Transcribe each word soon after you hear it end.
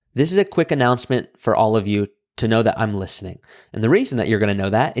This is a quick announcement for all of you to know that I'm listening. And the reason that you're going to know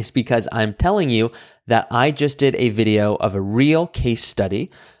that is because I'm telling you that I just did a video of a real case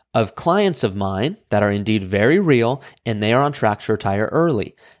study of clients of mine that are indeed very real, and they are on track to retire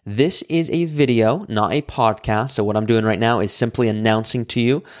early. This is a video, not a podcast. So what I'm doing right now is simply announcing to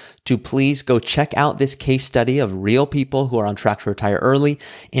you to please go check out this case study of real people who are on track to retire early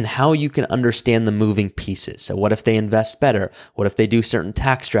and how you can understand the moving pieces. So what if they invest better? What if they do certain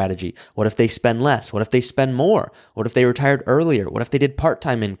tax strategy? What if they spend less? What if they spend more? What if they retired earlier? What if they did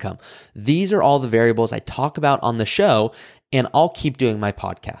part-time income? These are all the variables I talk about on the show, and I'll keep doing my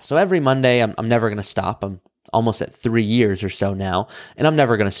podcast. So every Monday, I'm never going to stop. I'm almost at 3 years or so now, and I'm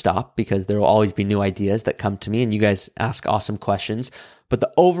never going to stop because there will always be new ideas that come to me, and you guys ask awesome questions. But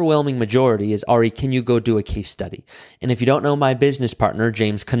the overwhelming majority is, Ari, can you go do a case study? And if you don't know my business partner,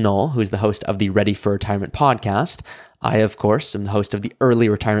 James Knoll, who is the host of the Ready for Retirement podcast, I, of course, am the host of the Early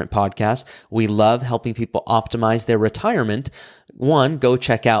Retirement podcast. We love helping people optimize their retirement. One, go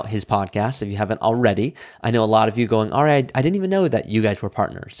check out his podcast if you haven't already. I know a lot of you going, all right, I didn't even know that you guys were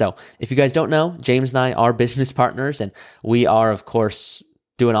partners. So if you guys don't know, James and I are business partners, and we are, of course,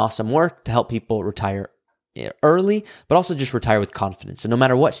 doing awesome work to help people retire early, but also just retire with confidence. So no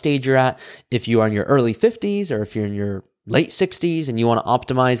matter what stage you're at, if you are in your early 50s or if you're in your late 60s and you want to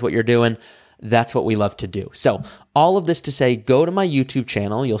optimize what you're doing, that's what we love to do. So all of this to say, go to my YouTube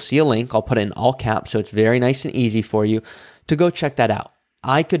channel. You'll see a link. I'll put it in all caps, so it's very nice and easy for you to go check that out.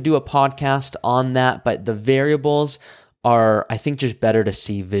 I could do a podcast on that, but the variables are, I think, just better to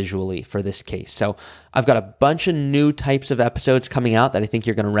see visually for this case. So I've got a bunch of new types of episodes coming out that I think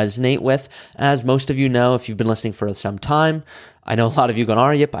you're going to resonate with. As most of you know, if you've been listening for some time, I know a lot of you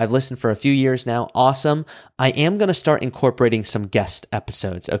going, yep, I've listened for a few years now. Awesome. I am going to start incorporating some guest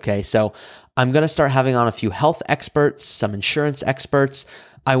episodes. Okay. So I'm going to start having on a few health experts, some insurance experts.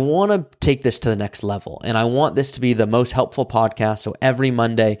 I want to take this to the next level, and I want this to be the most helpful podcast. So every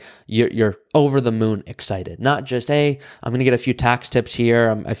Monday, you're over the moon excited. Not just, hey, I'm going to get a few tax tips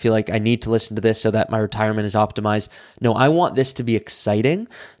here. I feel like I need to listen to this so that my retirement is optimized. No, I want this to be exciting.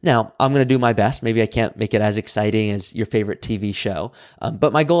 Now, I'm going to do my best. Maybe I can't make it as exciting as your favorite TV show,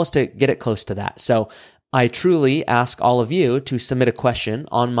 but my goal is to get it close to that. So I truly ask all of you to submit a question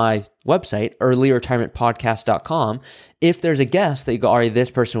on my website, earlyretirementpodcast.com. If there's a guest that you go, Ari,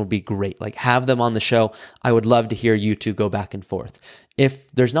 this person would be great, like have them on the show. I would love to hear you two go back and forth.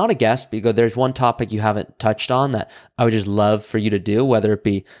 If there's not a guest, but you go, there's one topic you haven't touched on that I would just love for you to do, whether it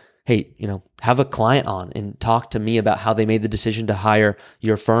be, hey, have a client on and talk to me about how they made the decision to hire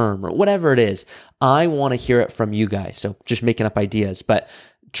your firm or whatever it is. I want to hear it from you guys. So just making up ideas, but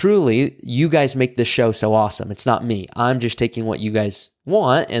truly, you guys make this show so awesome. It's not me. I'm just taking what you guys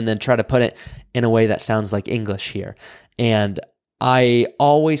want and then try to put it in a way that sounds like English here. And I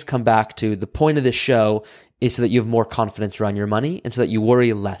always come back to the point of this show is so that you have more confidence around your money and so that you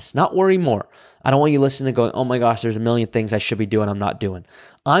worry less, not worry more. I don't want you listening and going, oh my gosh, there's a million things I should be doing I'm not doing.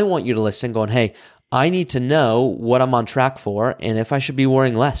 I want you to listen going, hey, I need to know what I'm on track for and if I should be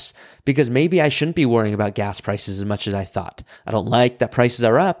worrying less, because maybe I shouldn't be worrying about gas prices as much as I thought. I don't like that prices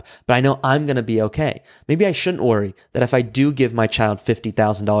are up, but I know I'm going to be okay. Maybe I shouldn't worry that if I do give my child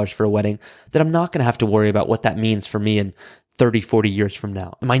 $50,000 for a wedding, that I'm not going to have to worry about what that means for me in 30, 40 years from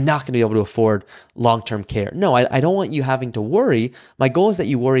now. Am I not going to be able to afford long-term care? No, I don't want you having to worry. My goal is that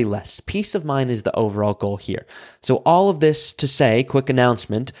you worry less. Peace of mind is the overall goal here. So all of this to say, quick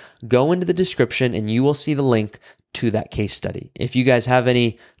announcement, go into the description and you will see the link to that case study. If you guys have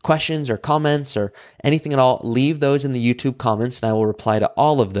any questions or comments or anything at all, leave those in the YouTube comments and I will reply to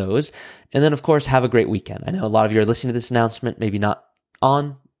all of those. And then, of course, have a great weekend. I know a lot of you are listening to this announcement, maybe not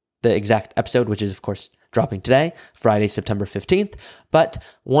on the exact episode, which is, of course, dropping today, Friday, September 15th, but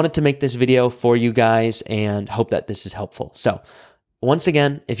wanted to make this video for you guys and hope that this is helpful. So once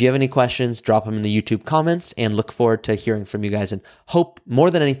again, if you have any questions, drop them in the YouTube comments and look forward to hearing from you guys and hope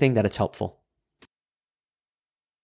more than anything that it's helpful.